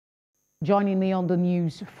Joining me on the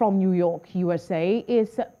news from New York, USA,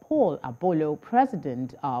 is Paul Abolo,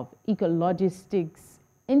 president of Ecologists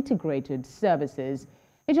Integrated Services.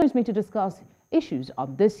 He joins me to discuss issues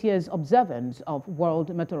of this year's observance of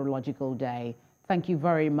World Meteorological Day. Thank you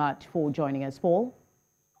very much for joining us, Paul.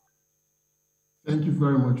 Thank you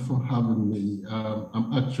very much for having me.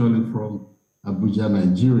 I'm actually from Abuja,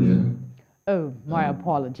 Nigeria. Oh, my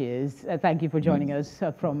apologies. Thank you for joining us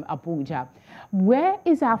from Abuja. Where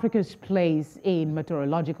is Africa's place in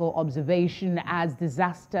meteorological observation as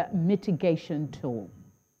disaster mitigation tool?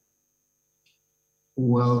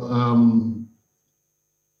 Well,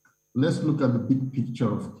 let's look at the big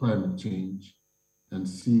picture of climate change and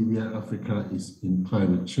see where Africa is in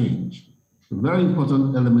climate change. A very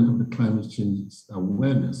important element of the climate change is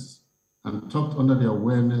awareness, and tucked under the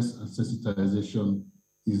awareness and sensitization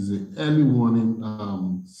is the early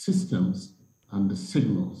warning systems and the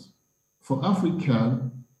signals. For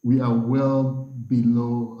Africa, we are well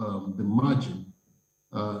below the margin.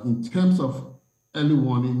 In terms of early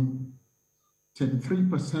warning,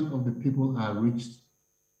 33% of the people are reached,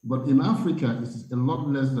 but in Africa, it's a lot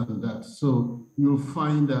less than that. So you'll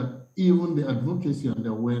find that even the advocacy and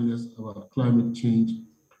the awareness about climate change,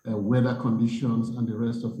 weather conditions, and the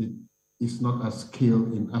rest of it is not at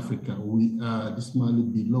scale in Africa. We are dismally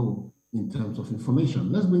below in terms of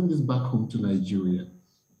information. Let's bring this back home to Nigeria.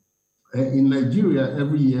 In Nigeria,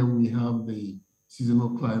 every year we have the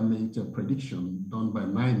seasonal climate prediction done by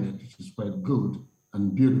NIMET, which is quite good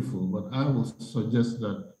and beautiful, but I will suggest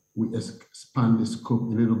that we expand the scope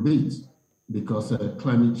a little bit because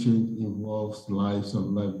climate change involves lives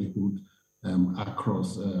and livelihood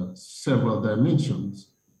across several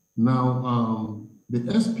dimensions. Now, the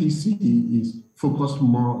SPC is focused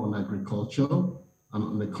more on agriculture and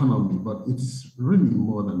on economy, but it's really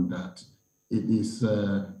more than that. It needs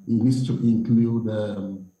to include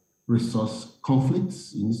resource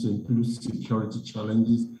conflicts. It needs to include security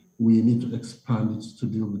challenges. We need to expand it to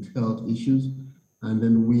deal with health issues. And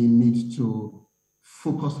then we need to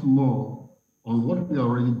focus more on what we are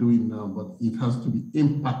already doing now, but it has to be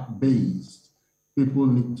impact-based. People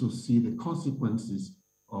need to see the consequences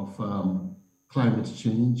of climate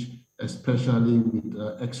change, especially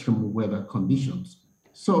with extreme weather conditions.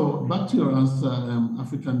 So back to your answer,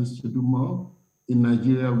 Africa needs to do more. In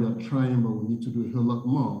Nigeria, we are trying, but we need to do a whole lot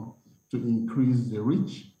more to increase the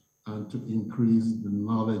reach and to increase the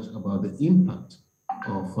knowledge about the impact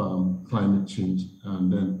of climate change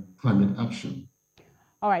and then climate action.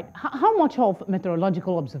 All right. How much of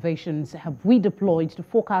meteorological observations have we deployed to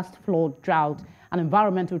forecast flood, drought, and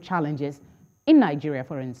environmental challenges in Nigeria,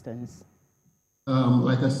 for instance?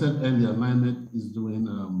 Like I said earlier, NIMET is doing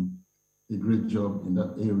a great job in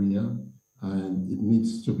that area, and it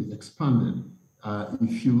needs to be expanded.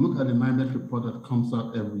 If you look at the NIMET report that comes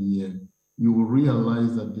out every year, you will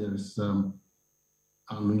realize that there is an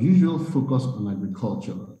unusual focus on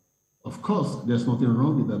agriculture. Of course, there's nothing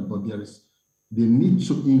wrong with that, but they need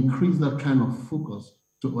to increase that kind of focus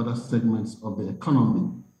to other segments of the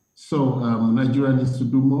economy. So Nigeria needs to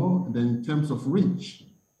do more. Then in terms of reach,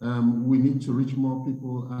 we need to reach more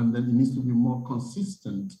people, and then it needs to be more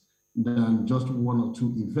consistent than just one or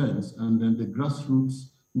two events. And then the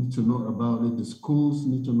grassroots need to know about it, the schools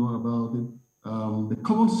need to know about it, the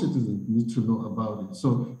common citizens need to know about it.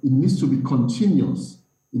 So it needs to be continuous.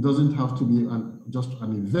 It doesn't have to be just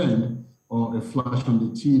an event or a flash on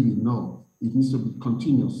the TV, no. It needs to be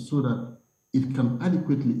continuous so that it can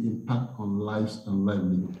adequately impact on lives and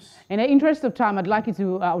livelihoods. In the interest of time, I'd like you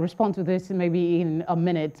to respond to this maybe in a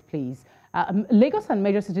minute, please. Lagos and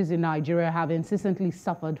major cities in Nigeria have incessantly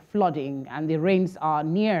suffered flooding and the rains are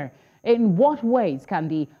near. In what ways can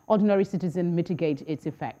the ordinary citizen mitigate its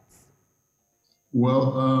effects?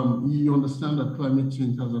 Well, you understand that climate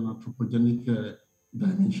change has an anthropogenic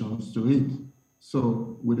dimensions to it.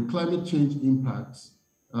 So with the climate change impacts,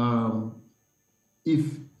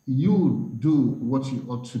 if you do what you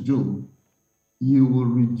ought to do, you will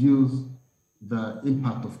reduce the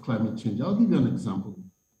impact of climate change. I'll give you an example.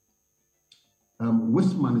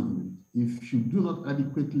 Waste management. If you do not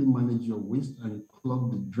adequately manage your waste and you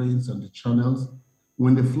clog the drains and the channels,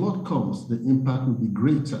 when the flood comes, the impact will be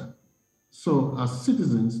greater. So as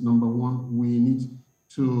citizens, number one, we need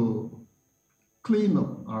to clean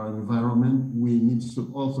up our environment. We need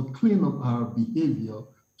to also clean up our behavior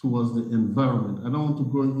towards the environment. I don't want to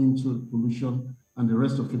go into pollution and the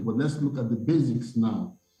rest of it, but let's look at the basics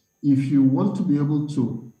now. If you want to be able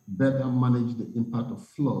to better manage the impact of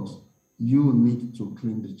floods, you need to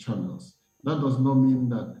clean the channels. That does not mean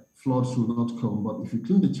that floods will not come, but if you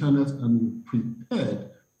clean the channels and you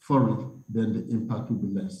prepared for it, then the impact will be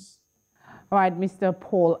less. All right, Mr.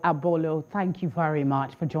 Paul Abolo, thank you very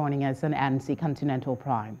much for joining us on ANC Continental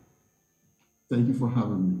Prime. Thank you for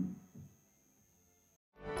having me.